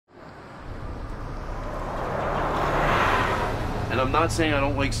And I'm not saying I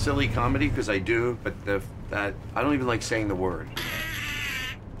don't like silly comedy, because I do, but I don't even like saying the word.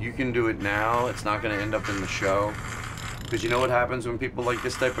 You can do it now. It's not going to end up in the show. Because you know what happens when people like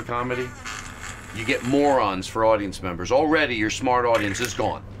this type of comedy? You get morons for audience members. Already your smart audience is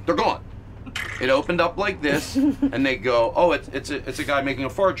gone. They're gone. It opened up like this, and they go, oh, it's a guy making a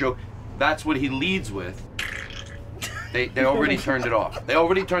fart joke. That's what he leads with. They already turned it off. They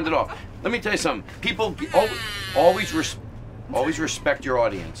already turned it off. Let me tell you something. People always respect your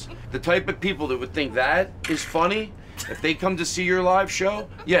audience. The type of people that would think that is funny, if they come to see your live show,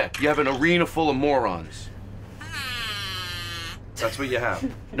 yeah, you have an arena full of morons. That's what you have.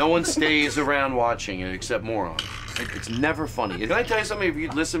 No one stays around watching it except morons. It's never funny. Can I tell you something? If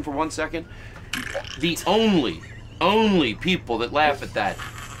you'd listen for 1 second, the only people that laugh at that,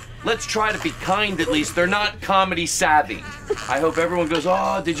 let's try to be kind at least. They're not comedy savvy. I hope everyone goes,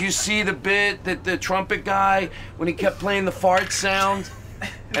 oh, did you see the bit that the trumpet guy, when he kept playing the fart sound?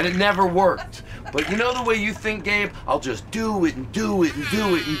 And it never worked. But you know the way you think, Gabe? I'll just do it and do it and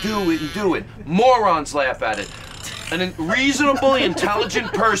do it and do it and do it. Morons laugh at it. A reasonably intelligent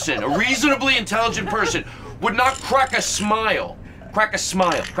person would not crack a smile. Crack a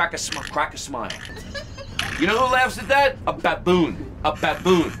smile, crack a smile, crack a smile. You know who laughs at that? A baboon. A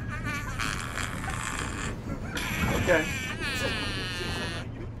baboon. Okay.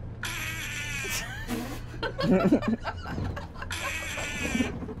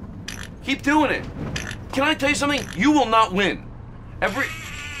 Keep doing it. Can I tell you something? You will not win.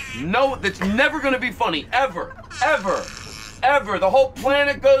 No, that's never gonna be funny, ever, ever, ever. The whole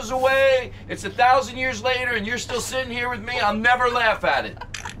planet goes away, it's 1,000 years later, and you're still sitting here with me, I'll never laugh at it.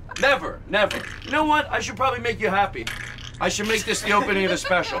 Never, never. You know what? I should probably make you happy. I should make this the opening of the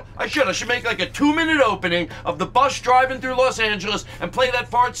special. I should make like a 2-minute opening of the bus driving through Los Angeles and play that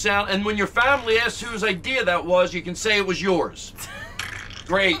fart sound, and when your family asks whose idea that was, you can say it was yours.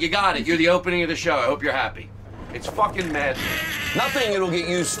 Great, you got it. You're the opening of the show. I hope you're happy. It's fucking madness. Nothing it'll get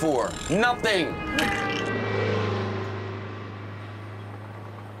used for. Nothing.